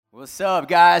What's up,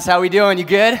 guys? How we doing? You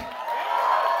good?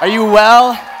 Are you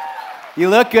well? You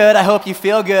look good. I hope you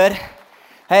feel good.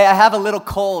 Hey, I have a little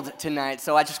cold tonight,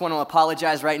 so I just want to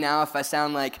apologize right now if I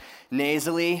sound like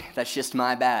nasally. That's just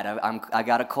my bad. I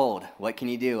got a cold. What can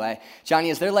you do?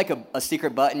 Johnny, is there like a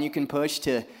secret button you can push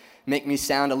to make me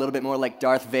sound a little bit more like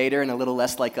Darth Vader and a little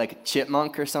less like a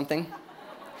chipmunk or something?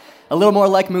 A little more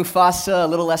like Mufasa, a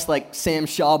little less like Sam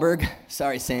Schallberg.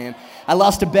 Sorry, Sam. I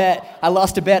lost a bet. I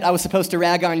was supposed to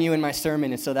rag on you in my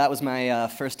sermon, and so that was my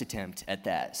first attempt at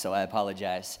that, so I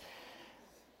apologize.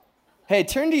 Hey,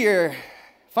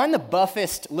 find the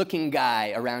buffest looking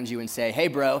guy around you and say, hey,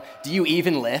 bro, do you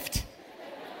even lift?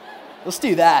 Let's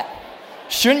do that.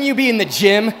 Shouldn't you be in the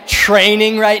gym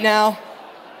training right now?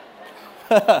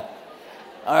 All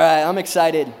right, I'm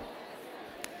excited.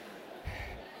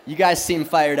 You guys seem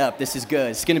fired up. This is good.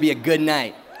 It's going to be a good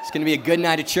night. It's going to be a good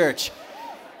night at church.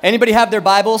 Anybody have their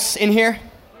Bibles in here?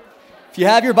 If you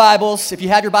have your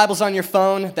Bibles on your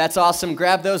phone, that's awesome.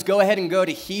 Grab those. Go ahead and go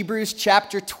to Hebrews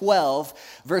chapter 12,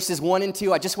 verses 1 and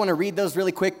 2. I just want to read those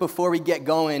really quick before we get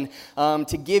going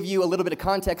to give you a little bit of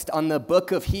context on the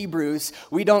book of Hebrews.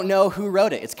 We don't know who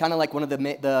wrote it. It's kind of like one of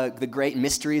the great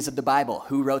mysteries of the Bible.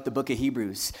 Who wrote the book of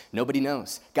Hebrews? Nobody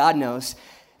knows. God knows.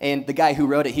 And the guy who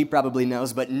wrote it, he probably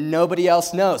knows, but nobody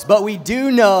else knows. But we do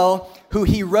know who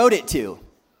he wrote it to.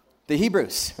 The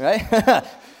Hebrews, right?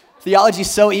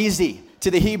 Theology's so easy. To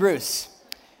the Hebrews.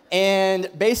 And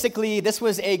basically, this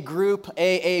was a group,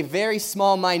 a very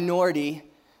small minority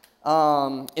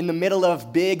in the middle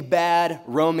of big, bad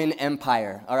Roman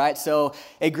Empire, all right? So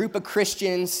a group of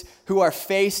Christians who are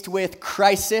faced with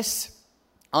crisis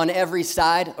on every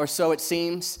side, or so it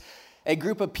seems. A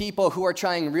group of people who are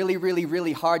trying really, really,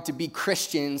 really hard to be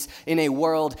Christians in a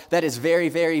world that is very,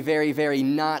 very, very, very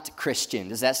not Christian.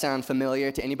 Does that sound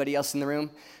familiar to anybody else in the room?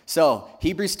 So,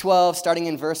 Hebrews 12, starting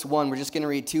in verse 1, we're just going to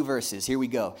read 2 verses. Here we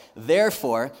go.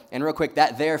 Therefore, and real quick,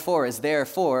 that therefore is there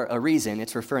for a reason.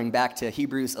 It's referring back to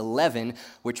Hebrews 11,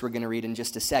 which we're going to read in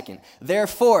just a second.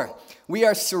 Therefore,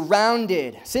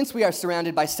 since we are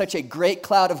surrounded by such a great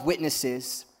cloud of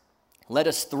witnesses, let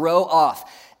us throw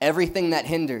off everything that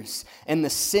hinders and the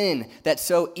sin that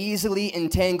so easily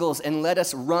entangles, and let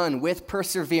us run with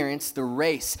perseverance the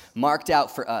race marked out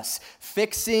for us,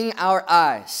 fixing your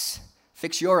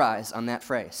eyes on that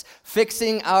phrase.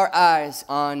 Fixing our eyes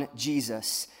on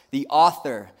Jesus, the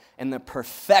author and the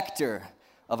perfecter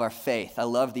of our faith. I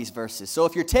love these verses. So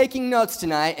if you're taking notes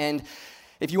tonight, and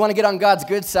if you want to get on God's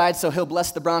good side so he'll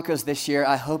bless the Broncos this year,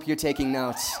 I hope you're taking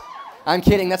notes. I'm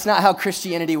kidding. That's not how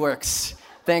Christianity works.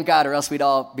 Thank God, or else we'd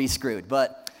all be screwed.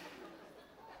 But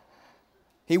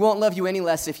he won't love you any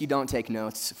less if you don't take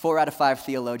notes. 4 out of 5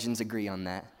 theologians agree on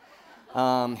that.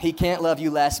 He can't love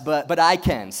you less, but I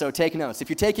can, so take notes. If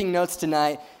you're taking notes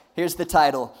tonight, here's the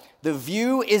title. The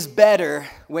view is better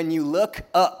when you look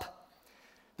up.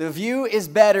 The view is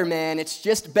better, man. It's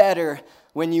just better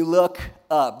when you look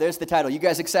up. There's the title. You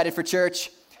guys excited for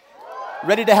church?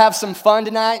 Ready to have some fun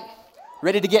tonight?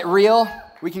 Ready to get real?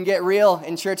 We can get real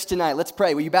in church tonight. Let's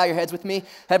pray. Will you bow your heads with me?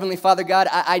 Heavenly Father, God,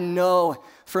 I know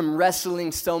from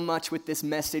wrestling so much with this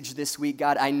message this week,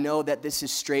 God, I know that this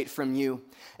is straight from you,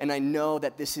 and I know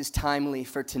that this is timely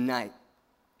for tonight.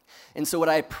 And so what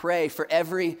I pray for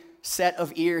every set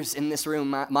of ears in this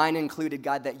room, mine included,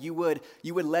 God, that you would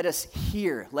let us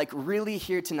hear, like really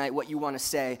hear tonight what you want to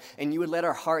say, and you would let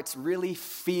our hearts really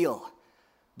feel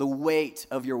the weight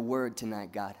of your word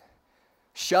tonight, God.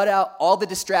 Shut out all the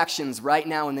distractions right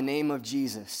now in the name of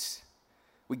Jesus.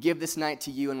 We give this night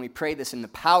to you, and we pray this in the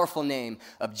powerful name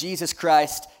of Jesus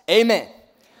Christ. Amen.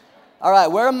 All right,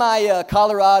 where are my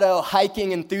Colorado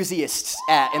hiking enthusiasts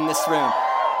at in this room?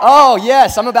 Oh,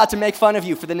 yes, I'm about to make fun of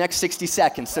you for the next 60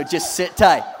 seconds, so just sit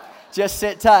tight. Just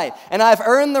sit tight. And I've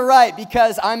earned the right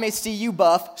because I'm a CU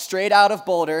buff straight out of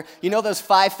Boulder. You know those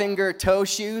 5-finger toe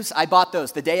shoes? I bought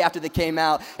those the day after they came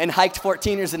out and hiked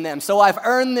 14ers in them, so I've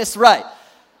earned this right.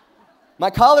 My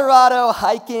Colorado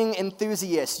hiking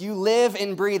enthusiasts, you live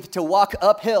and breathe to walk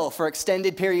uphill for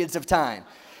extended periods of time.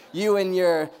 You and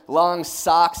your long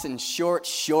socks and short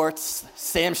shorts.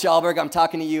 Sam Schallberg, I'm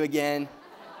talking to you again.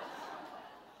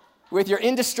 With your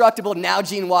indestructible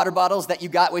Nalgene water bottles that you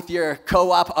got with your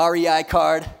co-op REI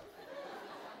card.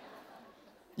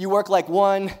 You work like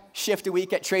 1 shift a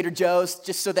week at Trader Joe's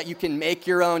just so that you can make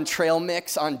your own trail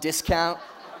mix on discount.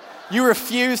 You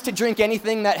refuse to drink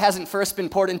anything that hasn't first been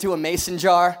poured into a mason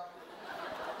jar.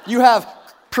 You have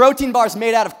protein bars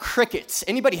made out of crickets.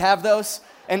 Anybody have those?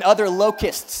 And other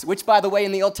locusts, which, by the way,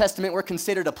 in the Old Testament were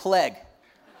considered a plague.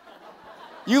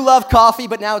 You love coffee,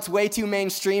 but now it's way too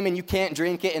mainstream and you can't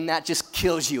drink it, and that just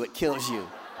kills you. It kills you.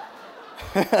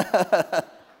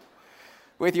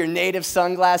 with your native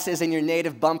sunglasses and your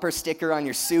native bumper sticker on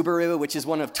your Subaru, which is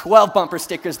one of 12 bumper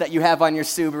stickers that you have on your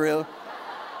Subaru.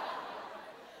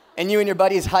 And you and your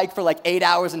buddies hike for like 8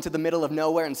 hours into the middle of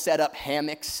nowhere and set up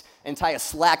hammocks and tie a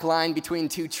slack line between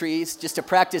two trees just to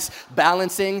practice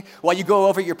balancing while you go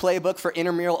over your playbook for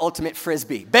intramural ultimate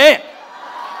frisbee. Bam!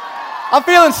 I'm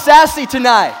feeling sassy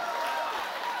tonight.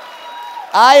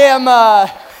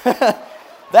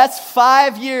 That's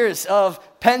 5 years of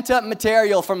pent-up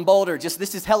material from Boulder.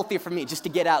 This is healthy for me, just to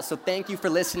get out. So thank you for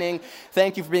listening.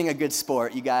 Thank you for being a good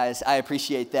sport, you guys. I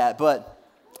appreciate that. But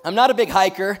I'm not a big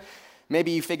hiker.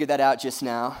 Maybe you figured that out just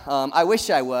now. I wish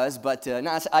I was, but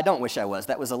no, I don't wish I was.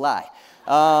 That was a lie.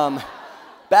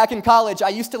 Back in college, I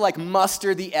used to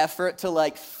muster the effort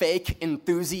to fake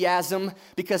enthusiasm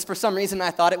because for some reason I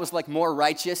thought it was more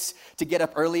righteous to get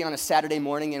up early on a Saturday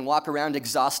morning and walk around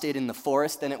exhausted in the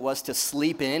forest than it was to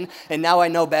sleep in. And now I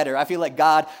know better. I feel like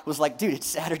God was like, dude, it's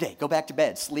Saturday. Go back to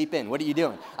bed. Sleep in. What are you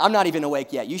doing? I'm not even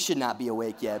awake yet. You should not be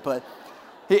awake yet. But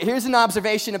here's an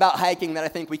observation about hiking that I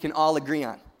think we can all agree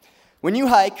on. When you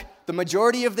hike, the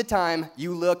majority of the time,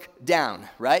 you look down,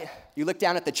 right? You look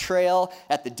down at the trail,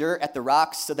 at the dirt, at the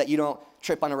rocks, so that you don't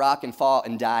trip on a rock and fall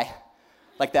and die.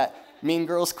 Like that Mean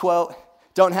Girls quote,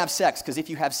 don't have sex, because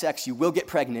if you have sex, you will get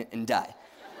pregnant and die.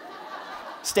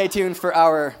 Stay tuned for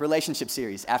our relationship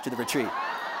series after the retreat.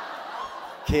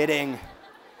 Kidding.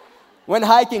 When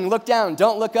hiking, look down,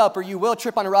 don't look up, or you will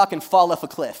trip on a rock and fall off a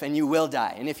cliff, and you will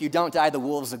die. And if you don't die, the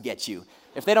wolves will get you.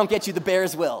 If they don't get you, the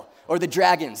bears will, or the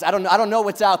dragons. I don't know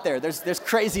what's out there. There's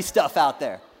crazy stuff out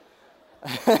there.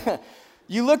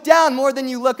 You look down more than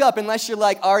you look up, unless you're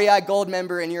like REI Gold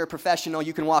member and you're a professional.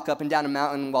 You can walk up and down a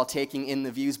mountain while taking in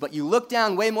the views, but you look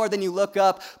down way more than you look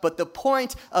up. But the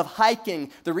point of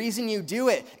hiking, the reason you do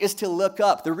it is to look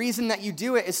up. The reason that you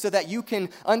do it is so that you can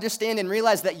understand and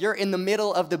realize that you're in the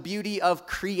middle of the beauty of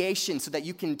creation, so that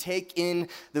you can take in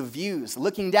the views.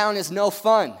 Looking down is no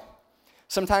fun.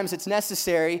 Sometimes it's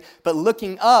necessary, but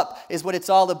looking up is what it's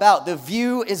all about. The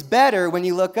view is better when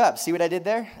you look up. See what I did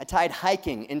there? I tied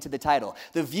hiking into the title.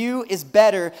 The view is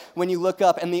better when you look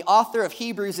up. And the author of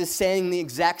Hebrews is saying the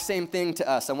exact same thing to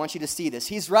us. I want you to see this.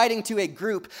 He's writing to a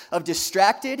group of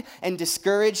distracted and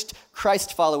discouraged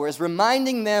Christ followers,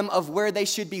 reminding them of where they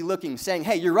should be looking, saying,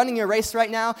 hey, you're running your race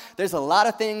right now. There's a lot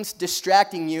of things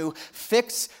distracting you.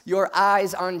 Fix your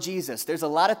eyes on Jesus. There's a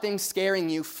lot of things scaring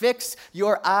you. Fix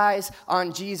your eyes on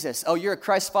Jesus. Oh, you're a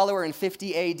Christ follower in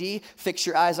 50 AD? Fix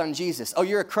your eyes on Jesus. Oh,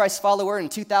 you're a Christ follower in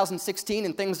 2016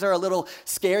 and things are a little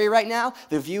scary right now?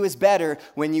 The view is better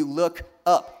when you look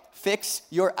up. Fix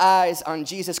your eyes on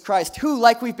Jesus Christ, who,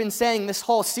 like we've been saying this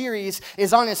whole series,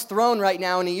 is on his throne right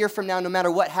now. And a year from now, no matter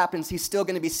what happens, he's still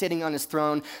going to be sitting on his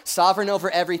throne, sovereign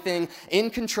over everything, in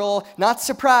control, not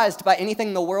surprised by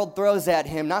anything the world throws at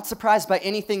him, not surprised by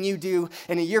anything you do.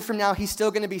 And a year from now, he's still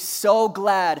going to be so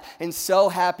glad and so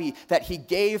happy that he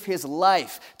gave his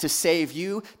life to save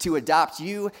you, to adopt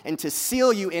you, and to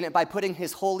seal you in it by putting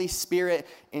his Holy Spirit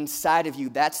inside of you.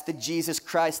 That's the Jesus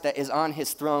Christ that is on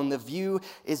his throne. The view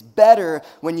is better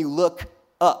when you look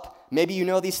up. Maybe you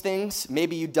know these things,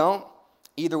 maybe you don't.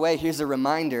 Either way, here's a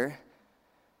reminder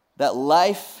that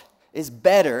life is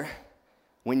better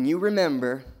when you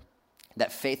remember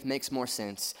that faith makes more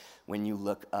sense when you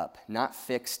look up, not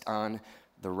fixed on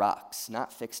the rocks,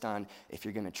 not fixed on if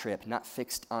you're going to trip, not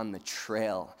fixed on the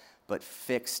trail, but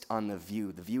fixed on the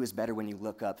view. The view is better when you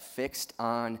look up, fixed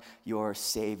on your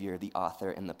Savior, the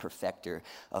author and the perfecter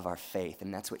of our faith.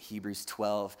 And that's what Hebrews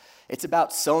 12, it's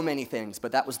about so many things,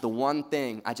 but that was the one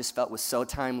thing I just felt was so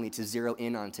timely to zero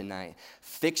in on tonight.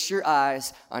 Fix your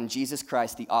eyes on Jesus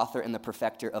Christ, the author and the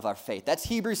perfecter of our faith. That's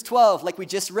Hebrews 12, like we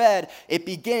just read. It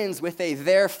begins with a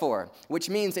therefore, which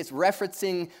means it's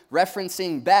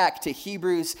referencing back to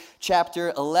Hebrews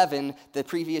chapter 11, the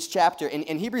previous chapter.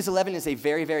 And Hebrews 11 is a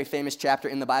very, very famous chapter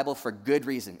in the Bible for good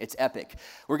reason. It's epic.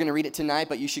 We're going to read it tonight,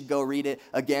 but you should go read it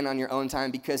again on your own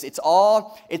time because it's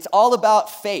all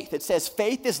about faith. It says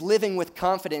faith is living with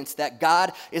confidence that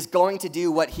God is going to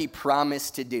do what he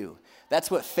promised to do.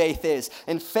 That's what faith is.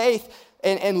 And faith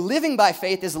and living by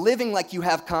faith is living like you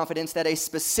have confidence that a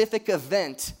specific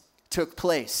event took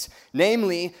place.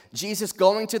 Namely, Jesus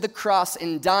going to the cross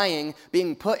and dying,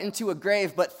 being put into a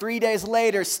grave, but 3 days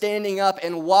later standing up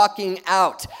and walking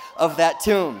out of that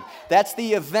tomb. That's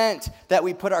the event that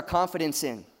we put our confidence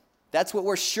in. That's what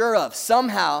we're sure of.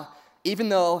 Somehow, even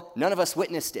though none of us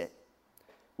witnessed it,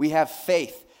 we have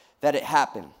faith that it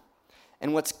happened.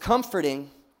 And what's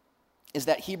comforting is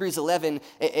that Hebrews 11,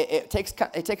 it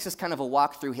takes us kind of a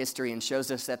walk through history and shows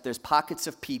us that there's pockets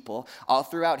of people all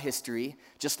throughout history,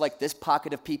 just like this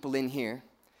pocket of people in here,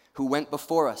 who went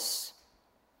before us.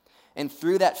 And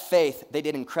through that faith, they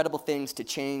did incredible things to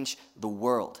change the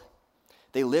world.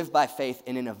 They lived by faith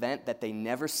in an event that they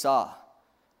never saw,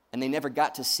 and they never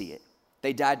got to see it.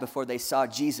 They died before they saw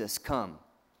Jesus come.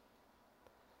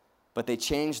 But they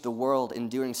changed the world in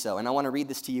doing so. And I want to read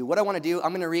this to you. What I want to do,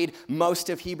 I'm going to read most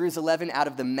of Hebrews 11 out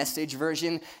of the Message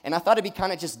version. And I thought it'd be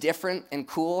kind of just different and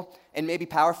cool and maybe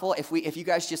powerful if you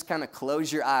guys just kind of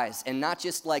close your eyes and not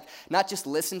just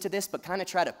listen to this, but kind of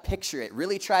try to picture it.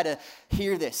 Really try to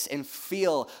hear this and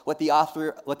feel what the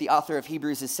author of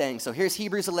Hebrews is saying. So here's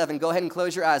Hebrews 11. Go ahead and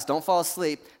close your eyes. Don't fall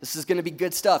asleep. This is going to be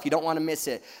good stuff. You don't want to miss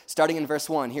it. Starting in verse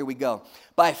 1. Here we go.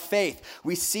 By faith,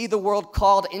 we see the world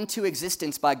called into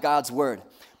existence by God's word.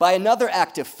 By another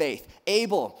act of faith,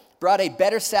 Abel brought a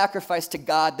better sacrifice to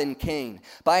God than Cain.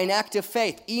 By an act of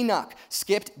faith, Enoch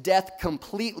skipped death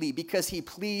completely because he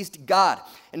pleased God.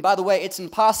 And by the way, it's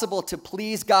impossible to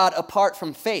please God apart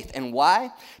from faith. And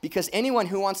why? Because anyone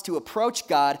who wants to approach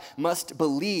God must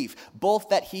believe both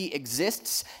that he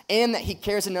exists and that he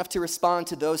cares enough to respond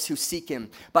to those who seek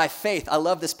him. By faith, I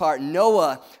love this part,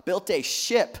 Noah built a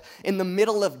ship in the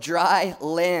middle of dry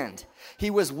land. He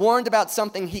was warned about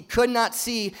something he could not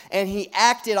see, and he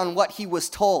acted on what he was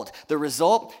told. The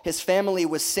result, his family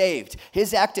was saved.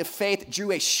 His act of faith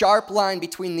drew a sharp line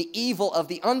between the evil of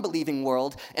the unbelieving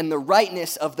world and the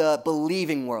rightness of the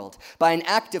believing world. By an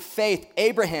act of faith,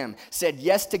 Abraham said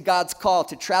yes to God's call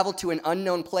to travel to an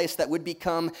unknown place that would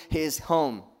become his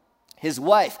home. His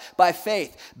wife, by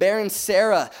faith, barren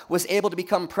Sarah, was able to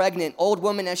become pregnant, old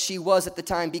woman as she was at the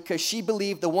time, because she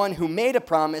believed the one who made a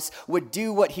promise would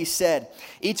do what he said.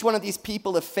 Each one of these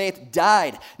people of faith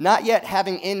died, not yet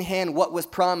having in hand what was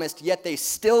promised, yet they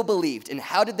still believed. And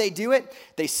how did they do it?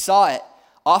 They saw it.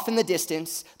 Off in the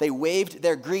distance, they waved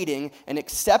their greeting and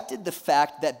accepted the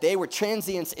fact that they were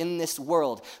transients in this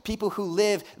world. People who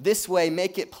live this way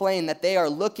make it plain that they are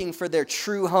looking for their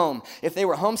true home. If they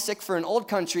were homesick for an old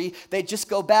country, they'd just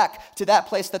go back to that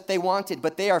place that they wanted.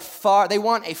 But they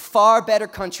want a far better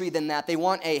country than that. They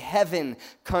want a heaven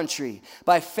country.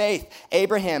 By faith,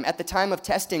 Abraham, at the time of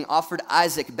testing, offered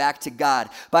Isaac back to God.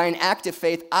 By an act of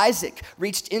faith, Isaac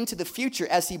reached into the future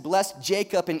as he blessed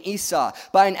Jacob and Esau.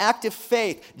 By an act of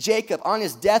faith, Jacob, on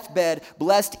his deathbed,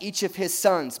 blessed each of his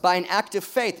sons. By an act of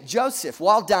faith, Joseph,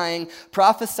 while dying,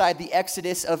 prophesied the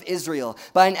exodus of Israel.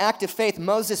 By an act of faith,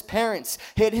 Moses' parents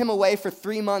hid him away for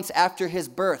 3 months after his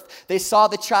birth. They saw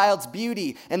the child's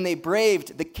beauty, and they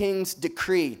braved the king's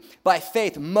decree. By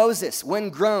faith, Moses, when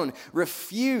grown,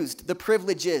 refused the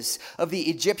privileges of the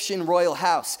Egyptian royal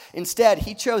house. Instead,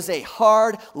 he chose a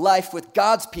hard life with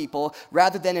God's people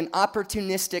rather than an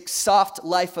opportunistic, soft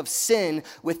life of sin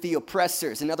with the oppressor.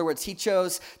 In other words, he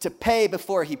chose to pay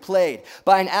before he played.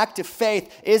 By an act of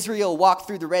faith, Israel walked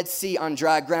through the Red Sea on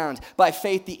dry ground. By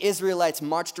faith, the Israelites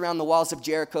marched around the walls of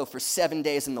Jericho for 7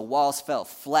 days and the walls fell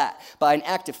flat. By an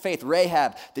act of faith,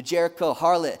 Rahab, the Jericho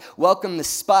harlot, welcomed the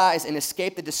spies and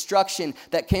escaped the destruction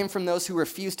that came from those who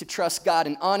refused to trust God.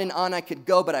 And on I could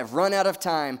go, but I've run out of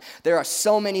time. There are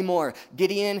so many more.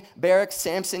 Gideon, Barak,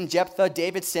 Samson, Jephthah,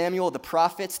 David, Samuel, the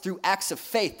prophets. Through acts of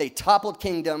faith, they toppled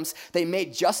kingdoms. They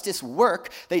made justice work.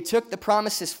 They took the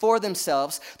promises for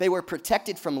themselves. They were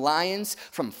protected from lions,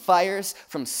 from fires,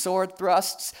 from sword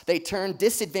thrusts. They turned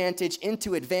disadvantage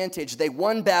into advantage. They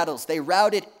won battles. They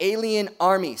routed alien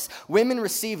armies. Women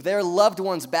received their loved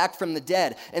ones back from the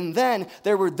dead. And then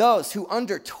there were those who,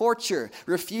 under torture,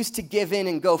 refused to give in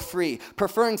and go free,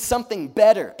 preferring something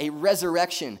better, a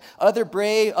resurrection.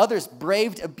 Others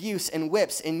braved abuse and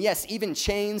whips, and yes, even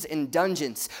chains and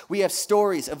dungeons. We have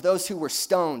stories of those who were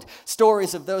stoned,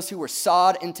 stories of those who were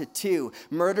sawed into two,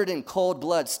 murdered in cold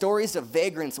blood, stories of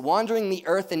vagrants wandering the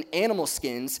earth in animal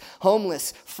skins,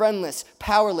 homeless, friendless,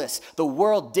 powerless. The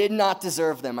world did not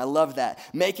deserve them. I love that.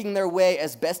 Making their way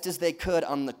as best as they could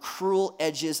on the cruel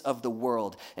edges of the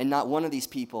world. And not one of these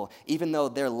people, even though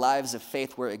their lives of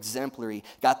faith were exemplary,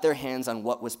 got their hands on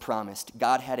what was promised.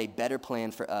 God had a better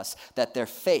plan for us, that their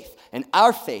faith and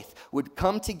our faith would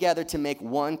come together to make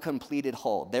one completed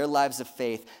whole. Their lives of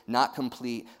faith not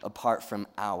complete apart from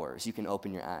ours. You can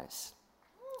open your eyes.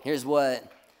 Here's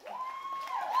what,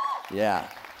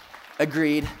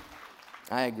 agreed.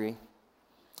 I agree.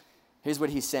 Here's what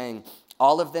he's saying.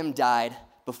 All of them died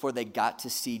before they got to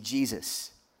see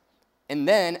Jesus. And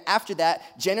then, after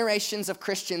that, generations of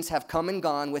Christians have come and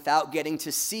gone without getting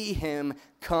to see him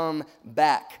come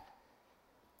back.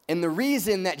 And the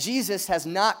reason that Jesus has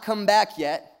not come back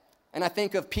yet, and I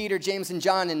think of Peter, James, and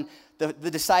John, and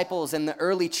the disciples and the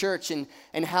early church, and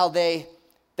how they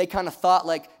They kind of thought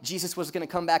like Jesus was going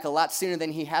to come back a lot sooner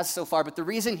than he has so far. But the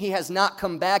reason he has not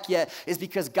come back yet is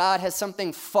because God has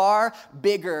something far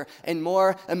bigger and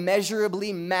more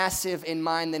immeasurably massive in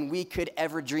mind than we could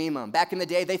ever dream of. Back in the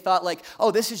day, they thought like, oh,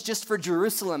 this is just for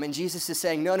Jerusalem. And Jesus is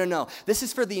saying, no. This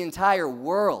is for the entire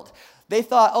world. They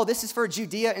thought, oh, this is for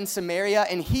Judea and Samaria,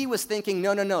 and he was thinking,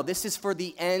 no, this is for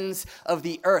the ends of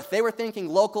the earth. They were thinking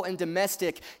local and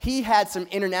domestic. He had some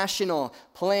international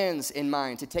plans in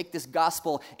mind to take this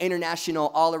gospel international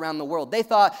all around the world. They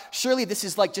thought, surely this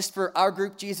is like just for our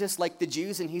group, Jesus, like the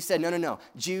Jews, and he said, no.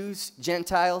 Jews,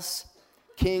 Gentiles,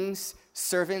 kings,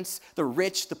 servants, the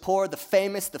rich, the poor, the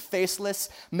famous, the faceless,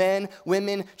 men,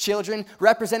 women, children,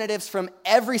 representatives from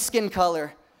every skin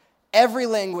color, every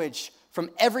language, from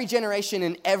every generation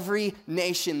and every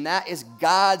nation. That is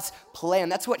God's plan.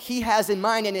 That's what he has in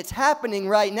mind, and it's happening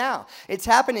right now. It's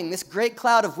happening. This great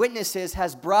cloud of witnesses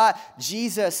has brought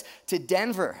Jesus to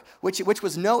Denver, which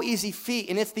was no easy feat,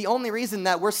 and it's the only reason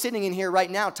that we're sitting in here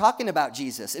right now talking about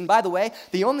Jesus. And by the way,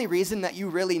 the only reason that you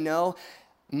really know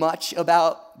much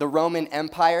about the Roman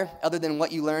Empire, other than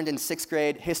what you learned in 6th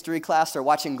grade history class or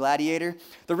watching Gladiator,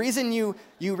 the reason you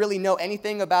really know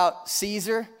anything about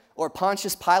Caesar or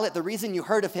Pontius Pilate, the reason you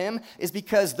heard of him is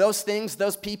because those things,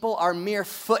 those people are mere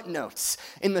footnotes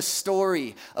in the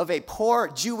story of a poor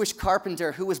Jewish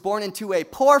carpenter who was born into a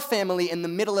poor family in the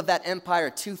middle of that empire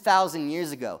 2,000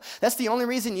 years ago. That's the only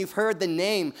reason you've heard the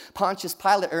name Pontius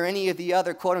Pilate or any of the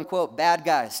other quote-unquote bad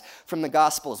guys from the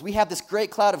Gospels. We have this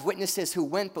great cloud of witnesses who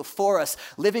went before us,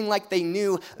 living like they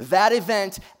knew that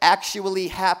event actually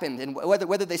happened. And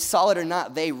whether they saw it or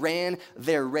not, they ran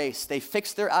their race. They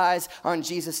fixed their eyes on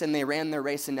Jesus and they ran their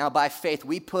race, and now by faith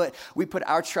we put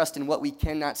our trust in what we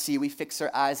cannot see. We fix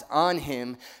our eyes on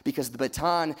him because the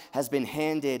baton has been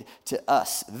handed to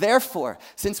us. Therefore,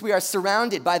 since we are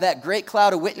surrounded by that great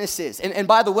cloud of witnesses, and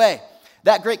by the way,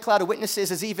 that great cloud of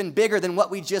witnesses is even bigger than what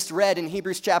we just read in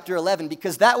Hebrews chapter 11,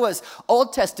 because that was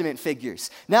Old Testament figures.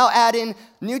 Now add in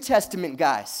New Testament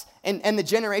guys. And the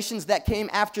generations that came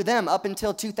after them up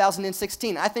until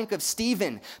 2016. I think of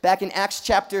Stephen back in Acts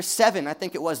chapter 7. I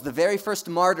think it was the very first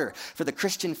martyr for the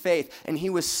Christian faith. And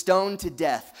he was stoned to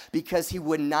death because he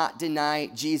would not deny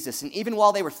Jesus. And even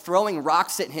while they were throwing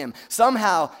rocks at him,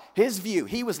 somehow his view,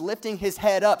 he was lifting his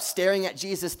head up, staring at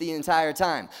Jesus the entire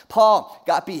time. Paul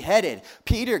got beheaded.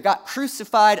 Peter got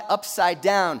crucified upside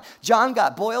down. John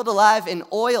got boiled alive in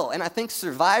oil and I think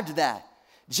survived that.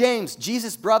 James,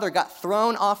 Jesus' brother, got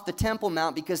thrown off the Temple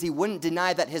Mount because he wouldn't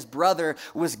deny that his brother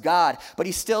was God. But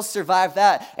he still survived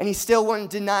that, and he still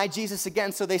wouldn't deny Jesus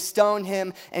again, so they stoned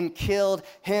him and killed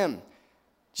him.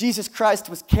 Jesus Christ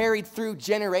was carried through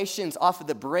generations off of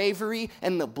the bravery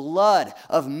and the blood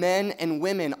of men and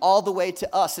women all the way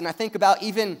to us. And I think about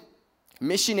even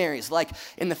missionaries like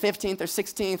in the 15th or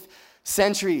 16th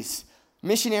centuries.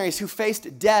 Missionaries who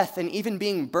faced death and even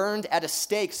being burned at a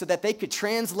stake so that they could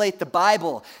translate the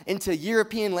Bible into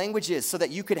European languages so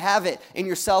that you could have it in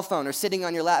your cell phone or sitting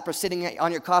on your lap or sitting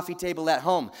on your coffee table at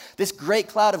home. This great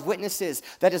cloud of witnesses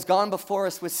that has gone before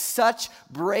us with such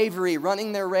bravery,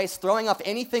 running their race, throwing off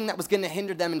anything that was going to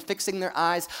hinder them and fixing their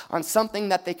eyes on something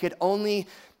that they could only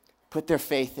put their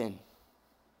faith in.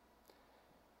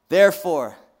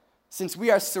 Therefore, since we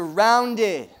are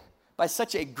surrounded by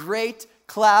such a great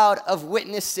cloud of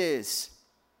witnesses,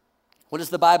 what does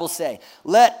the Bible say?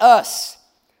 Let us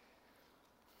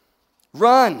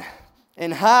run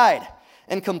and hide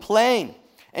and complain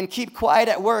and keep quiet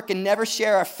at work and never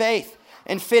share our faith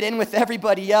and fit in with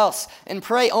everybody else and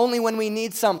pray only when we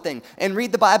need something and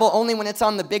read the Bible only when it's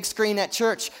on the big screen at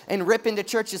church and rip into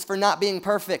churches for not being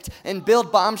perfect and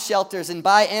build bomb shelters and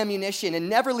buy ammunition and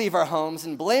never leave our homes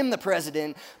and blame the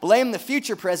president, blame the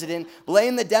future president,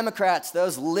 blame the Democrats,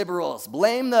 those liberals,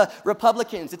 blame the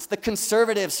Republicans, it's the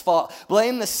conservatives' fault,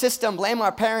 blame the system, blame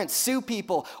our parents, sue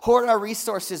people, hoard our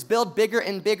resources, build bigger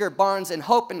and bigger barns and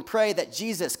hope and pray that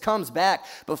Jesus comes back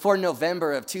before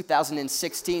November of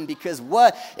 2016, because what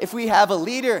if we have a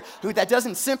leader that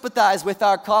doesn't sympathize with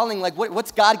our calling? Like,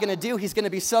 what's God going to do? He's going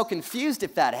to be so confused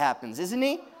if that happens, isn't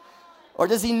he? Or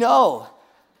does he know?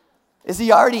 Is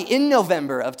he already in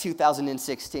November of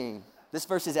 2016? This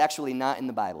verse is actually not in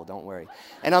the Bible, don't worry.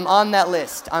 And I'm on that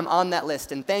list.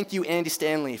 And thank you, Andy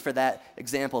Stanley, for that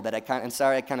example that I'm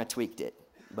sorry I kind of tweaked it.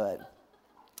 But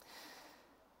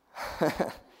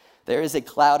there is a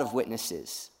cloud of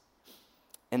witnesses.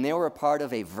 And they were a part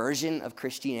of a version of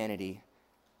Christianity,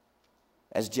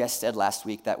 as Jess said last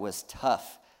week, that was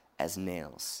tough as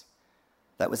nails.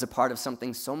 That was a part of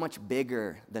something so much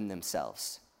bigger than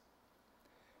themselves,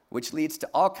 which leads to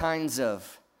all kinds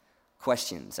of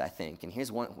questions, I think. And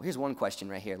here's one question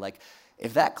right here. Like,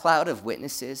 if that cloud of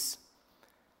witnesses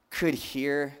could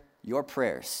hear your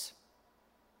prayers,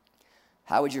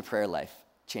 how would your prayer life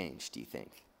change, do you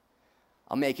think?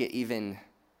 I'll make it even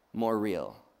more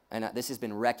real. And this has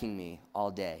been wrecking me all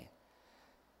day.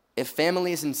 If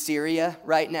families in Syria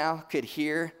right now could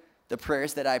hear the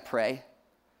prayers that I pray,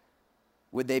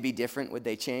 would they be different? Would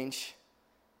they change?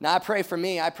 Now, I pray for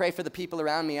me. I pray for the people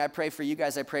around me. I pray for you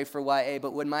guys. I pray for YA.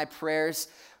 But would my prayers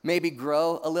maybe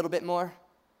grow a little bit more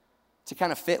to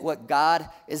kind of fit what God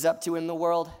is up to in the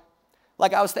world?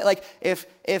 Like I was like,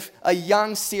 if a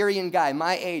young Syrian guy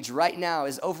my age right now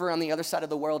is over on the other side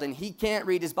of the world and he can't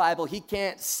read his Bible, he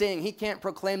can't sing, he can't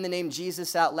proclaim the name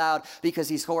Jesus out loud because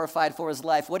he's horrified for his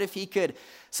life, what if he could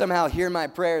somehow hear my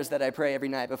prayers that I pray every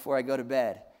night before I go to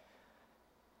bed?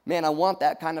 Man, I want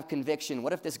that kind of conviction.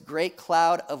 What if this great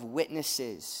cloud of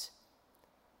witnesses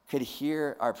could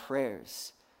hear our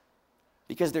prayers?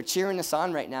 Because they're cheering us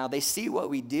on right now. They see what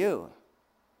we do.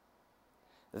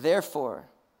 Therefore,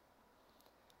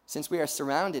 since we are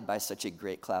surrounded by such a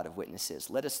great cloud of witnesses,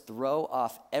 let us throw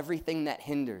off everything that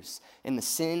hinders and the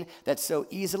sin that so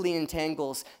easily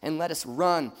entangles, and let us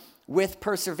run with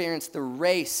perseverance the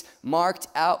race marked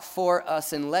out for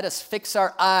us, and let us fix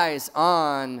our eyes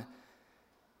on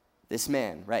this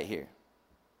man right here,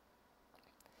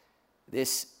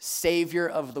 this Savior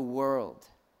of the world,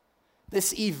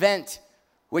 this event,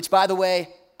 which, by the way,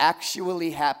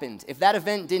 actually happened. If that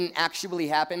event didn't actually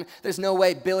happen, there's no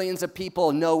way billions of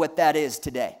people know what that is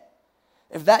today.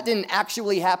 If that didn't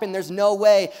actually happen, there's no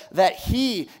way that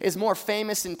he is more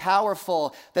famous and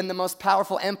powerful than the most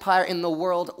powerful empire in the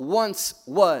world once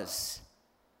was.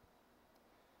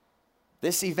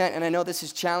 This event, and I know this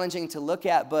is challenging to look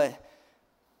at, but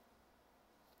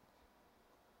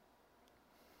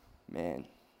man,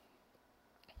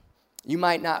 you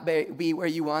might not be where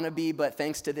you want to be, but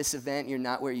thanks to this event, you're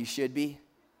not where you should be.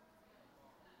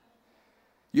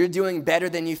 You're doing better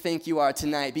than you think you are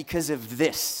tonight because of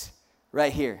this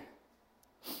right here.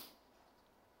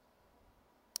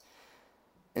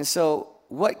 And so,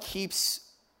 what keeps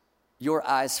your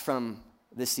eyes from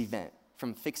this event,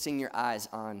 from fixing your eyes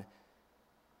on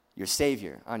your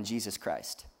Savior, on Jesus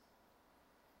Christ?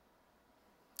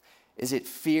 Is it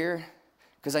fear?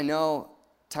 Because I know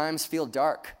times feel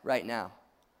dark right now.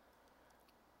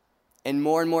 And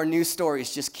more news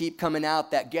stories just keep coming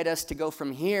out that get us to go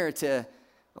from here to,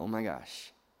 oh my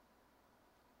gosh.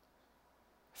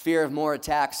 Fear of more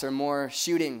attacks or more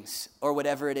shootings or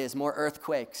whatever it is, more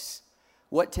earthquakes.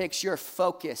 What takes your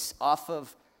focus off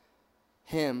of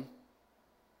him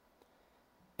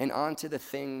and onto the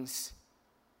things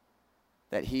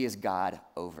that he is God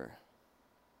over?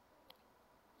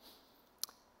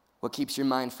 What keeps your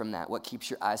mind from that? What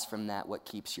keeps your eyes from that? What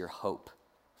keeps your hope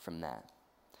from that?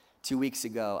 2 weeks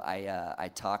ago, I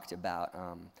talked about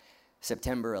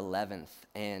September 11th,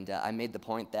 and I made the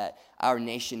point that our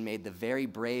nation made the very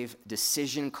brave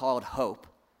decision called hope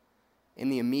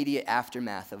in the immediate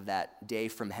aftermath of that day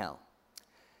from hell.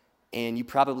 And you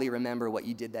probably remember what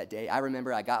you did that day. I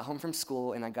remember I got home from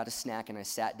school, and I got a snack, and I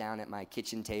sat down at my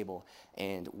kitchen table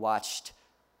and watched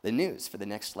the news for the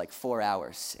next 4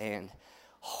 hours, and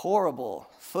horrible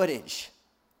footage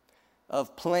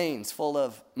of planes full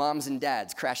of moms and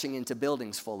dads crashing into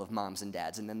buildings full of moms and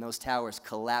dads, and then those towers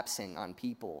collapsing on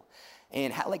people.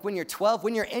 And how, when you're 12,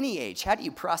 when you're any age, how do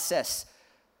you process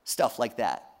stuff like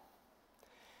that?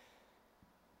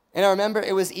 And I remember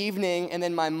it was evening, and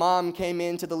then my mom came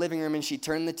into the living room, and she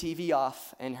turned the TV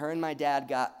off, and her and my dad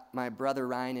got my brother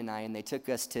Ryan and I, and they took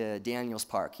us to Daniels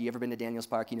Park. You ever been to Daniels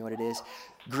Park? You know what it is?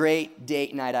 Great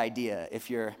date night idea if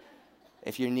you're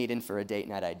needing for a date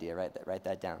night idea, write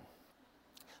that down.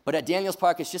 But at Daniels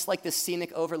Park, it's just like this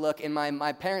scenic overlook, and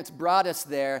my parents brought us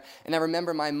there, and I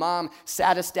remember my mom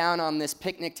sat us down on this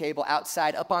picnic table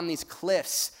outside up on these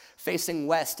cliffs facing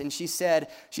west, and she said,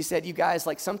 you guys,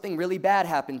 something really bad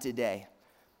happened today.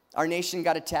 Our nation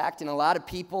got attacked, and a lot of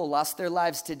people lost their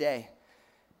lives today,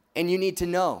 and you need to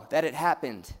know that it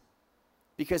happened,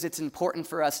 because it's important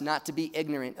for us not to be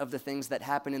ignorant of the things that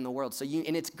happen in the world.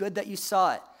 And it's good that you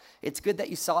saw it. It's good that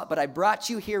you saw it, but I brought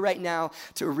you here right now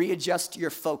to readjust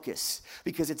your focus,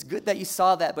 because it's good that you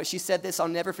saw that. But she said this, I'll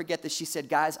never forget this. She said,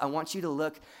 guys, I want you to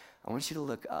look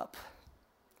up.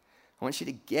 I want you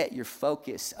to get your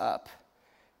focus up.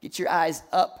 Get your eyes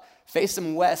up, face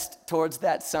them west towards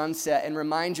that sunset, and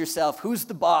remind yourself, who's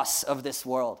the boss of this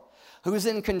world? Who's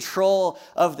in control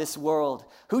of this world?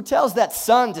 Who tells that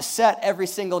sun to set every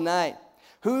single night?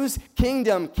 Whose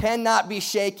kingdom cannot be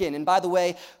shaken? And by the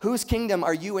way, whose kingdom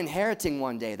are you inheriting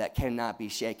one day that cannot be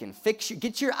shaken?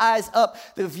 Get your eyes up.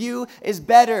 The view is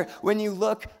better when you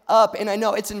look up. And I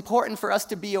know it's important for us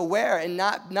to be aware and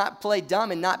not play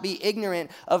dumb and not be ignorant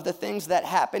of the things that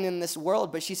happen in this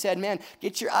world. But she said, man,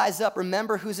 get your eyes up.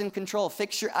 Remember who's in control.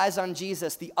 Fix your eyes on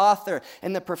Jesus, the author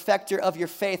and the perfecter of your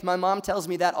faith. My mom tells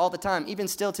me that all the time, even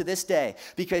still to this day,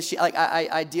 because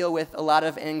I deal with a lot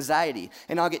of anxiety.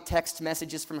 And I'll get text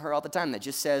messages from her all the time that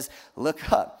just says,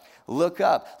 look up. Look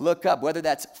up, look up, whether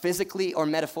that's physically or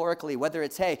metaphorically, whether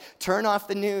it's, hey, turn off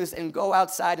the news and go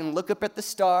outside and look up at the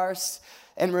stars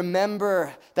and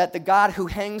remember that the God who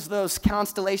hangs those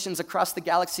constellations across the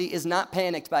galaxy is not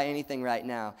panicked by anything right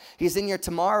now. He's in your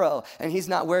tomorrow, and he's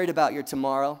not worried about your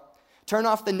tomorrow. Turn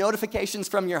off the notifications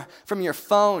from your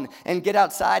phone and get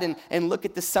outside and look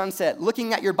at the sunset.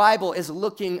 Looking at your Bible is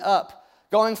looking up.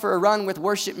 Going for a run with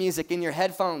worship music in your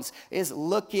headphones is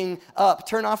looking up.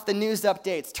 Turn off the news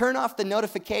updates. Turn off the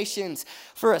notifications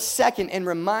for a second and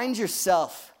remind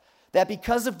yourself that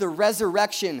because of the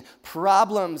resurrection,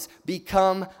 problems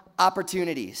become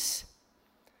opportunities.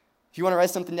 If you want to write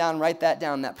something down, write that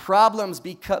down. That problems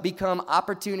become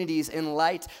opportunities in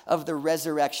light of the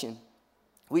resurrection.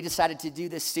 We decided to do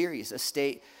this series, A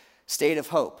State of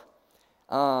Hope.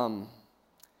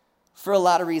 For a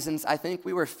lot of reasons, I think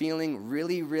we were feeling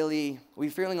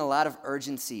a lot of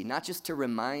urgency, not just to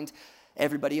remind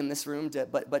everybody in this room,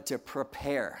 but to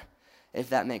prepare, if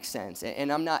that makes sense.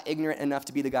 And I'm not ignorant enough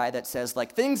to be the guy that says,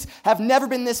 like, things have never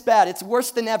been this bad. It's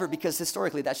worse than ever, because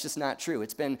historically that's just not true.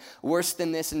 It's been worse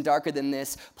than this and darker than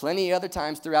this plenty of other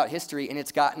times throughout history, and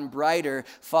it's gotten brighter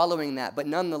following that. But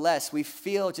nonetheless, we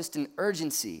feel just an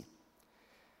urgency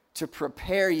to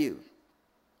prepare you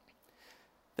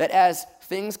that as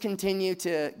things continue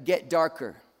to get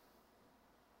darker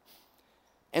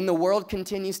and the world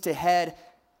continues to head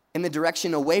in the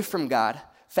direction away from God,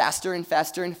 faster and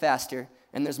faster and faster,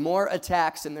 and there's more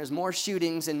attacks and there's more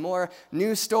shootings and more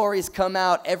news stories come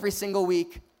out every single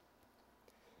week,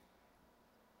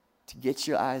 to get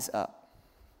your eyes up.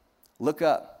 Look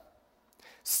up.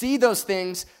 See those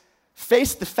things.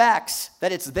 Face the facts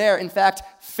that it's there. In fact,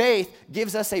 faith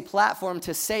gives us a platform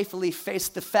to safely face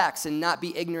the facts and not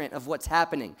be ignorant of what's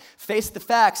happening. Face the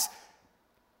facts,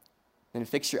 then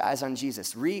fix your eyes on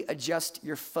Jesus. Readjust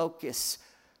your focus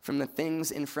from the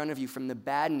things in front of you, from the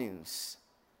bad news,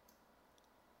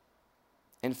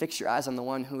 and fix your eyes on the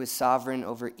one who is sovereign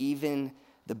over even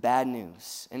the bad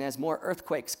news. And as more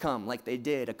earthquakes come, like they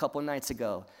did a couple nights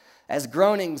ago, as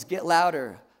groanings get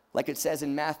louder, like it says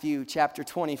in Matthew chapter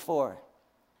 24.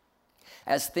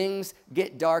 As things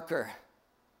get darker,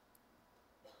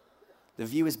 the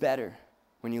view is better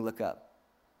when you look up.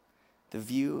 The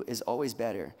view is always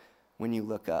better when you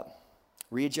look up.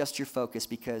 Readjust your focus,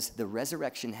 because the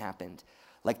resurrection happened.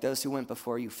 Like those who went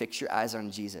before you, fix your eyes on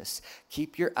Jesus.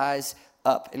 Keep your eyes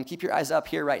up, and keep your eyes up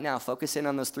here right now. Focus in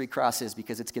on those 3 crosses,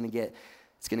 because it's going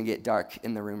to get dark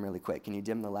in the room really quick. Can you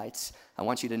dim the lights? I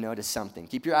want you to notice something.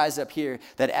 Keep your eyes up here,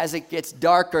 that as it gets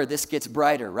darker, this gets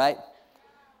brighter, right?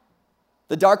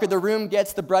 The darker the room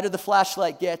gets, the brighter the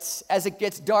flashlight gets. As it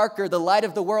gets darker, the light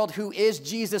of the world, who is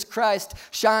Jesus Christ,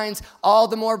 shines all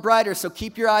the more brighter. So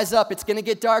keep your eyes up. It's going to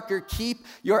get darker. Keep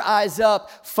your eyes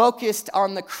up, focused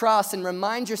on the cross, and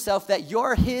remind yourself that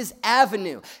you're his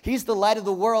avenue. He's the light of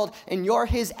the world, and you're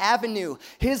his avenue.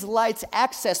 His light's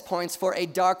access points for a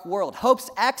dark world. Hope's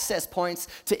access points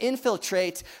to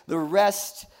infiltrate the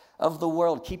rest of the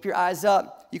world. Keep your eyes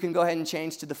up. You can go ahead and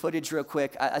change to the footage real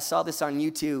quick. I saw this on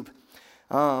YouTube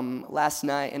last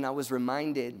night, and I was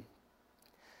reminded,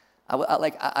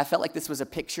 I felt like this was a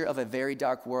picture of a very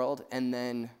dark world, and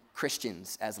then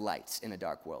Christians as lights in a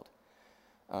dark world,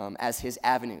 as his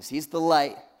avenues. He's the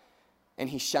light, and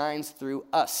he shines through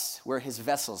us. We're his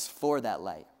vessels for that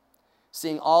light.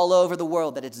 Seeing all over the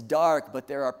world that it's dark, but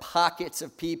there are pockets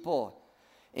of people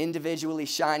individually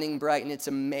shining bright, and it's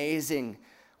amazing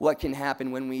what can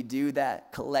happen when we do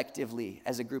that collectively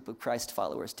as a group of Christ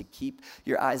followers. To keep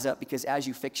your eyes up, because as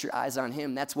you fix your eyes on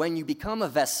him, that's when you become a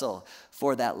vessel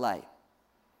for that light.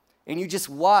 And you just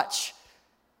watch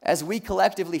as we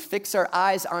collectively fix our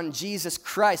eyes on Jesus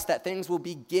Christ, that things will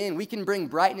begin. We can bring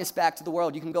brightness back to the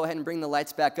world. You can go ahead and bring the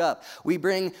lights back up. We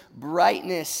bring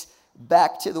brightness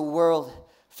back to the world.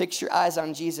 Fix your eyes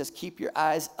on Jesus. Keep your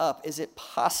eyes up. Is it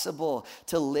possible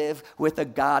to live with a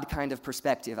God kind of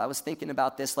perspective? I was thinking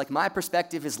about this. Like, my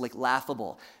perspective is like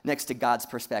laughable next to God's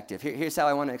perspective. Here's how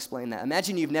I want to explain that.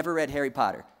 Imagine you've never read Harry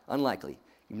Potter. Unlikely.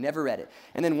 You've never read it.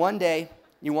 And then one day,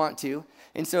 You want to.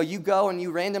 And so you go and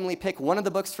you randomly pick one of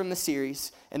the books from the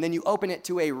series, and then you open it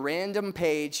to a random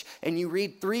page, and you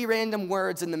read 3 random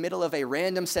words in the middle of a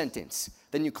random sentence.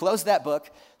 Then you close that book,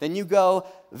 then you go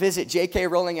visit J.K.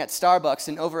 Rowling at Starbucks,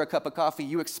 and over a cup of coffee,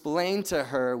 you explain to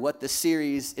her what the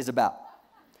series is about.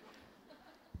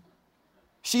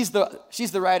 She's the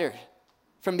writer.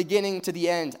 From beginning to the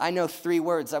end, I know 3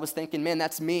 words. I was thinking, man,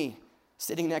 that's me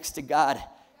sitting next to God.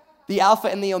 The Alpha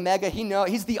and the Omega,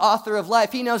 he's the author of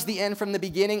life. He knows the end from the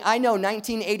beginning. I know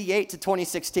 1988 to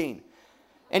 2016.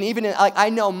 And even I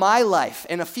know my life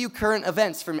and a few current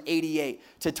events from 88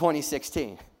 to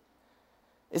 2016.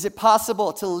 Is it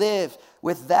possible to live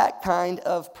with that kind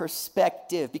of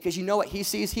perspective? Because you know what he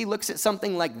sees? He looks at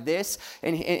something like this,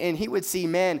 and he would see,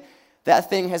 man, that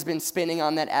thing has been spinning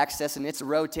on that axis, and it's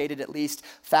rotated at least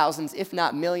thousands, if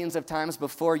not millions of times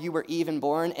before you were even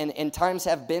born, and times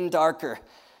have been darker.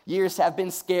 Years have been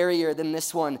scarier than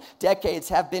this one. Decades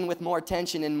have been with more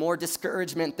tension and more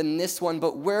discouragement than this one,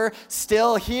 but we're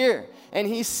still here, and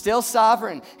he's still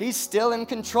sovereign. He's still in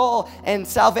control, and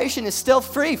salvation is still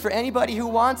free for anybody who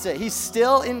wants it. He's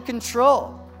still in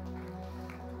control.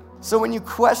 So when you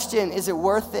question, is it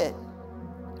worth it?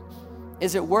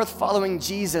 Is it worth following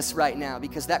Jesus right now?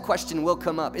 Because that question will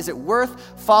come up. Is it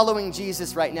worth following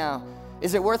Jesus right now?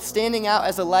 Is it worth standing out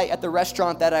as a light at the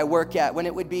restaurant that I work at when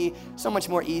it would be so much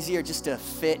more easier just to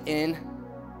fit in?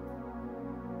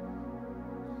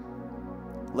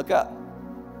 Look up.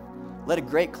 Let a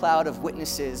great cloud of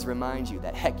witnesses remind you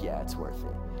that, heck yeah, it's worth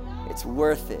it. It's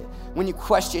worth it. When you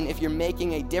question if you're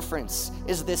making a difference,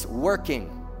 is this working?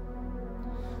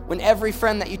 When every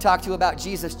friend that you talk to about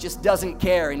Jesus just doesn't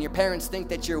care and your parents think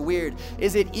that you're weird,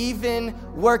 is it even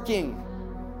working?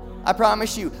 I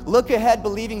promise you, look ahead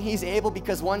believing he's able,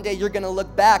 because one day you're going to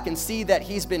look back and see that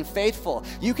he's been faithful.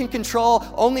 You can control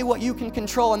only what you can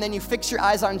control, and then you fix your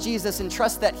eyes on Jesus and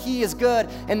trust that he is good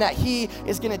and that he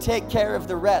is going to take care of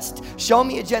the rest. Show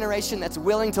me a generation that's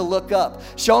willing to look up.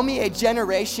 Show me a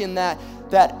generation that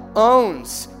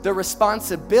owns the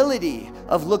responsibility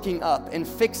of looking up and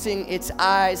fixing its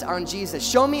eyes on Jesus.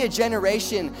 Show me a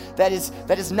generation that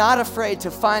is not afraid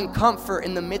to find comfort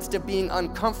in the midst of being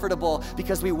uncomfortable,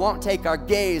 because we won't take our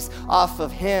gaze off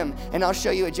of him. And I'll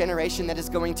show you a generation that is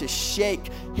going to shake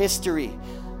history.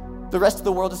 The rest of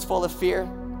the world is full of fear.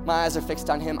 My eyes are fixed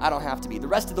on him. I don't have to be. The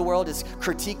rest of the world is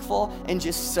critiqueful and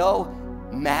just so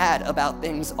mad about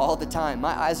things all the time.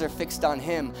 My eyes are fixed on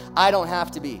him. I don't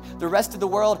have to be. The rest of the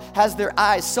world has their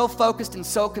eyes so focused and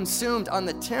so consumed on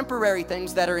the temporary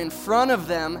things that are in front of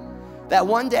them that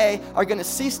one day are going to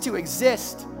cease to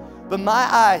exist. But my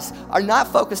eyes are not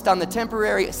focused on the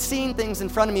temporary seen things in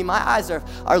front of me. My eyes are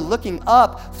looking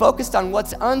up, focused on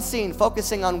what's unseen,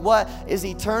 focusing on what is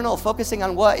eternal, focusing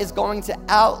on what is going to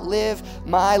outlive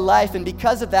my life. And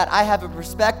because of that, I have a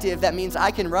perspective that means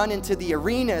I can run into the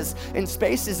arenas and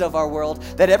spaces of our world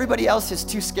that everybody else is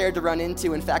too scared to run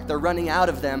into. In fact, they're running out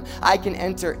of them. I can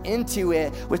enter into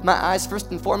it with my eyes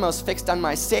first and foremost fixed on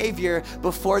my Savior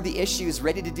before the issues,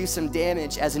 ready to do some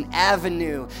damage, as an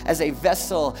avenue, as a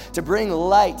vessel to bring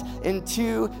light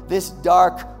into this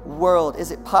dark world.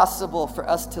 Is it possible for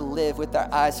us to live with our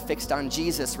eyes fixed on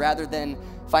Jesus rather than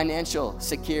financial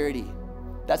security?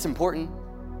 That's important.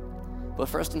 But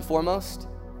first and foremost,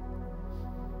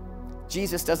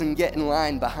 Jesus doesn't get in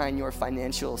line behind your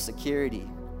financial security.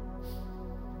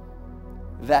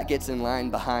 That gets in line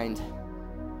behind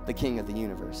the King of the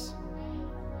universe.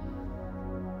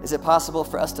 Is it possible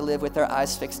for us to live with our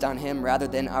eyes fixed on him rather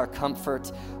than our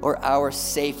comfort or our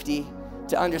safety?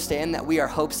 To understand that we are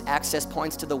hope's access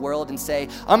points to the world and say,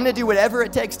 I'm going to do whatever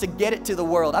it takes to get it to the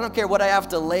world. I don't care what I have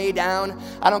to lay down.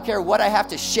 I don't care what I have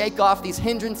to shake off, these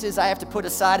hindrances I have to put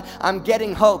aside. I'm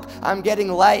getting hope. I'm getting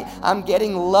light. I'm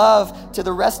getting love to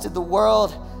the rest of the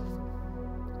world.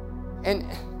 And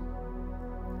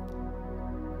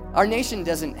our nation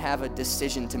doesn't have a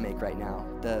decision to make right now.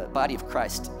 The body of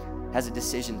Christ has a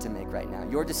decision to make right now.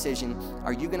 Your decision,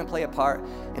 are you going to play a part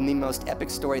in the most epic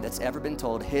story that's ever been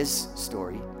told, his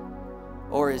story?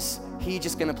 Or is he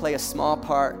just going to play a small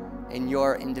part in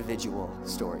your individual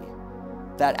story?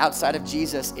 That outside of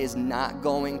Jesus is not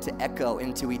going to echo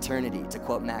into eternity, to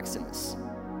quote Maximus.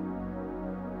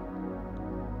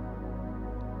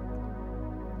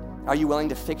 Are you willing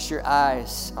to fix your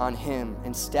eyes on him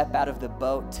and step out of the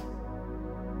boat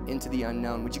into the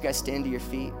unknown? Would you guys stand to your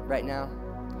feet right now?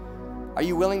 Are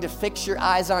you willing to fix your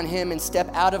eyes on him and step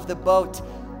out of the boat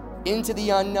into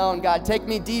the unknown? God, take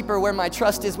me deeper where my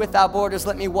trust is without borders.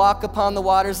 Let me walk upon the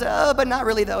waters. But not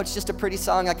really, though. It's just a pretty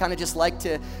song. I kind of just like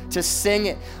to sing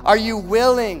it. Are you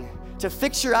willing to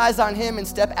fix your eyes on him and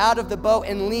step out of the boat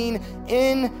and lean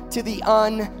into the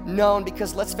unknown.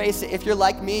 Because let's face it, if you're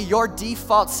like me, your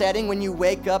default setting when you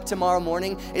wake up tomorrow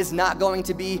morning is not going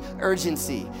to be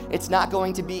urgency. It's not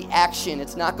going to be action.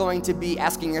 It's not going to be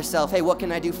asking yourself, hey, what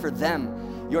can I do for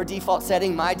them? Your default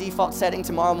setting, my default setting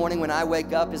tomorrow morning when I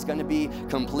wake up is going to be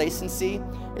complacency.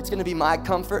 It's going to be my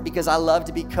comfort because I love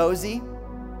to be cozy.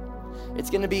 It's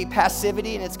going to be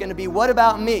passivity, and it's going to be, what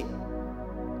about me?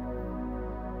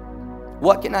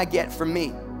 What can I get from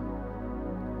me?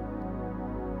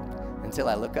 Until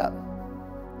I look up.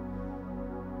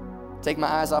 Take my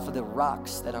eyes off of the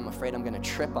rocks that I'm afraid I'm going to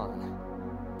trip on,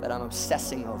 that I'm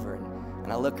obsessing over.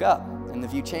 And I look up, and the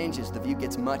view changes. The view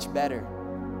gets much better.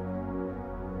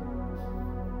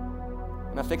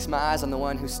 And I fix my eyes on the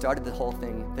one who started this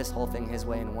whole thing his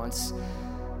way. And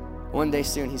one day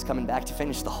soon, he's coming back to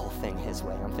finish the whole thing his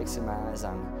way. I'm fixing my eyes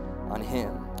on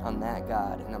him, on that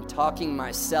God. And I'm talking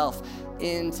myself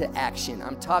into action.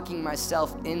 I'm talking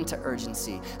myself into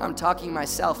urgency. I'm talking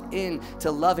myself into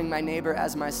loving my neighbor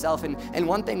as myself. And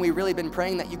one thing we've really been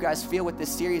praying that you guys feel with this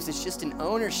series is just an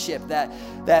ownership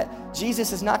that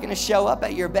Jesus is not going to show up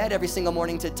at your bed every single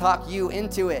morning to talk you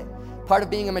into it. Part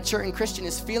of being a maturing Christian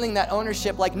is feeling that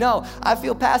ownership, like, no, I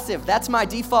feel passive. That's my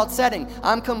default setting.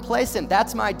 I'm complacent.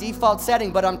 That's my default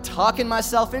setting, but I'm talking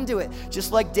myself into it.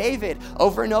 Just like David,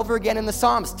 over and over again in the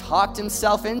Psalms, talked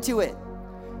himself into it.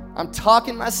 I'm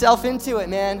talking myself into it,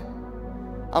 man.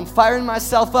 I'm firing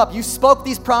myself up. You spoke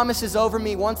these promises over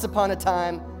me once upon a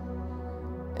time.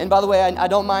 And by the way, I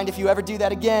don't mind if you ever do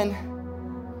that again.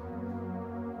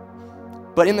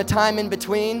 But in the time in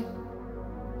between,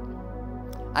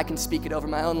 I can speak it over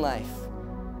my own life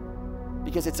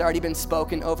because it's already been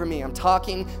spoken over me. I'm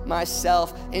talking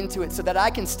myself into it so that I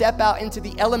can step out into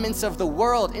the elements of the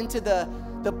world, into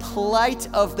the plight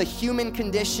of the human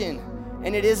condition.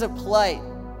 And it is a plight.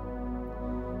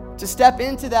 To step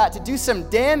into that, to do some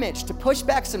damage, to push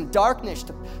back some darkness,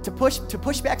 to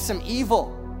push back some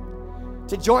evil.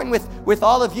 To join with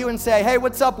all of you and say, hey,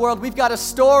 what's up, world? We've got a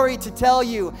story to tell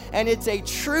you, and it's a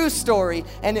true story,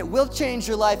 and it will change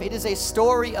your life. It is a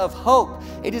story of hope.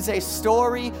 It is a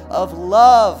story of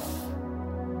love.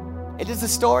 It is a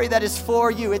story that is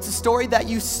for you. It's a story that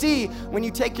you see when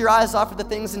you take your eyes off of the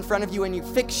things in front of you and you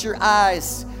fix your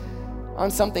eyes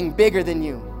on something bigger than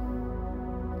you.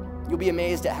 You'll be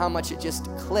amazed at how much it just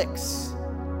clicks.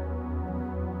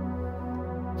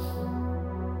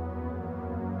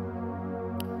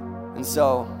 And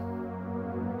so,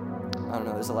 I don't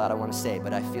know, there's a lot I want to say,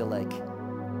 but I feel like,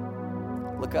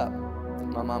 look up. Like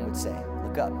my mom would say,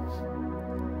 look up.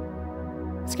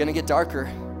 It's going to get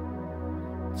darker.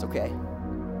 It's okay.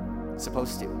 It's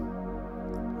supposed to.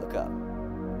 Look up.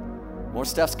 More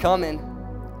stuff's coming.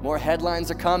 More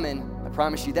headlines are coming. I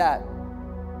promise you that.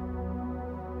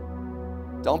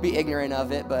 Don't be ignorant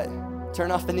of it, but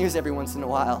turn off the news every once in a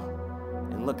while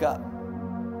and look up.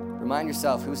 Remind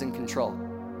yourself who's in control.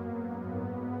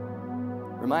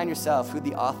 Remind yourself who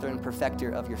the author and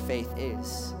perfecter of your faith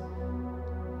is.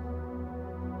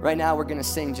 Right now, we're going to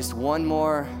sing just one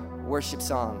more worship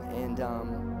song. And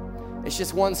it's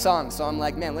just one song. So I'm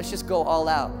like, man, let's just go all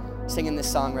out singing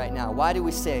this song right now. Why do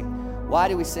we sing? Why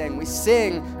do we sing? We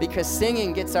sing because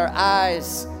singing gets our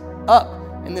eyes up.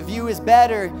 And the view is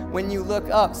better when you look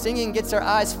up. Singing gets our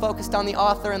eyes focused on the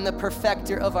author and the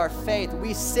perfecter of our faith.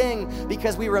 We sing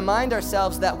because we remind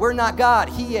ourselves that we're not God,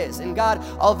 He is. And God,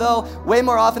 although way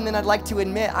more often than I'd like to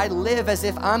admit, I live as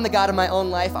if I'm the God of my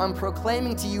own life, I'm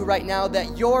proclaiming to you right now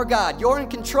that you're God, you're in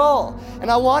control.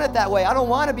 And I want it that way. I don't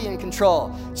want to be in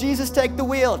control. Jesus, take the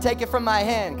wheel, take it from my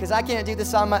hand, because I can't do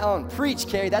this on my own. Preach,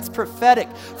 Carrie, that's prophetic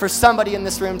for somebody in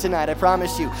this room tonight, I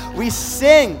promise you. We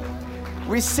sing.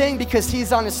 We sing because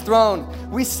He's on His throne.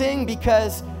 We sing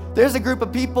because there's a group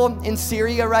of people in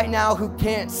Syria right now who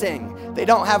can't sing. They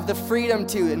don't have the freedom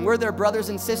to, and we're their brothers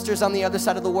and sisters on the other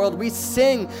side of the world. We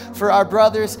sing for our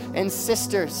brothers and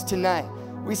sisters tonight.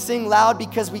 We sing loud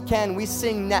because we can. We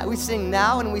sing now,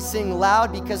 and we sing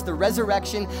loud because the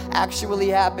resurrection actually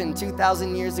happened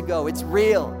 2,000 years ago. It's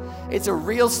real. It's a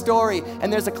real story,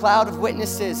 and there's a cloud of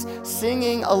witnesses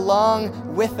singing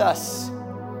along with us.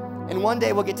 And one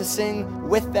day we'll get to sing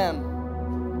with them.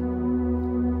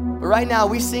 But right now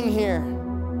we sing here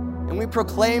and we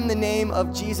proclaim the name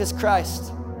of Jesus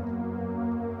Christ.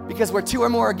 Because where two or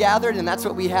more are gathered, and that's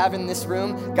what we have in this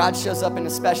room, God shows up in a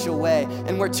special way.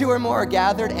 And where two or more are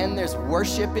gathered and there's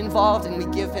worship involved and we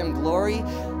give Him glory,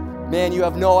 man, you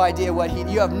have no idea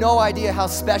you have no idea how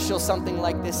special something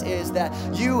like this is, that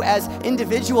you as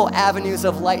individual avenues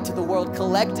of light to the world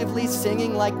collectively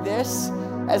singing like this,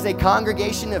 as a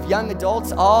congregation of young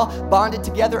adults all bonded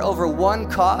together over one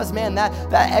cause, man, that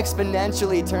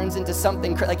exponentially turns into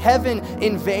something like heaven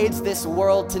invades this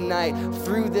world tonight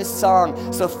through this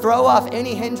song. So throw off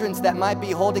any hindrance that might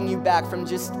be holding you back from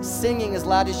just singing as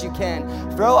loud as you can.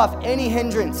 Throw off any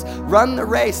hindrance. Run the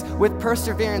race with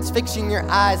perseverance, fixing your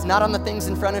eyes not on the things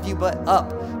in front of you, but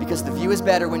up, because the view is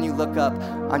better when you look up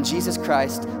on Jesus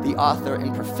Christ, the author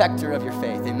and perfecter of your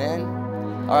faith. Amen?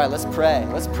 All right, let's pray.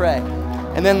 Let's pray.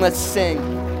 And then let's sing.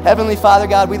 Heavenly Father,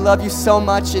 God, we love you so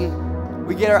much, and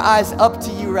we get our eyes up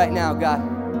to you right now, God.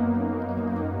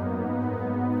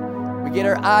 We get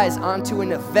our eyes onto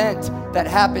an event that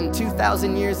happened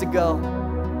 2,000 years ago.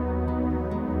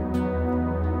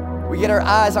 We get our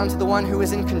eyes onto the one who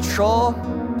is in control.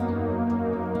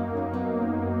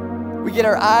 We get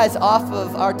our eyes off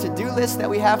of our to-do list that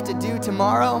we have to do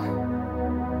tomorrow.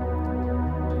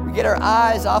 We get our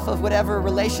eyes off of whatever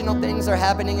relational things are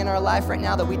happening in our life right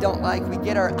now that we don't like. We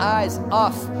get our eyes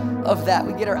off of that.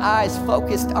 We get our eyes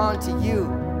focused onto you.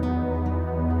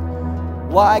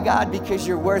 Why, God? Because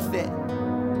you're worth it.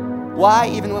 Why?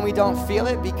 Even when we don't feel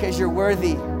it? Because you're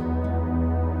worthy.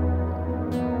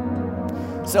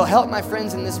 So help my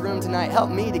friends in this room tonight. Help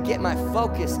me to get my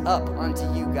focus up onto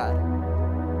you, God.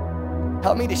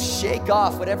 Help me to shake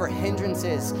off whatever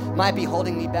hindrances might be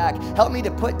holding me back. Help me to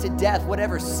put to death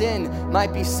whatever sin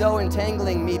might be so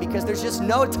entangling me, because there's just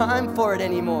no time for it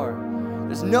anymore.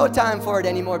 There's no time for it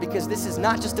anymore, because this is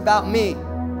not just about me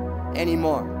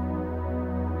anymore.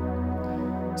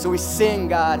 So we sing,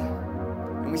 God,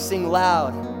 and we sing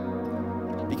loud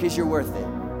because you're worth it.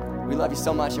 We love you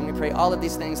so much, and we pray all of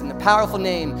these things in the powerful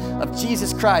name of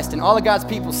Jesus Christ. And all of God's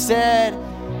people said,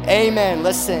 amen.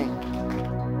 Let's sing.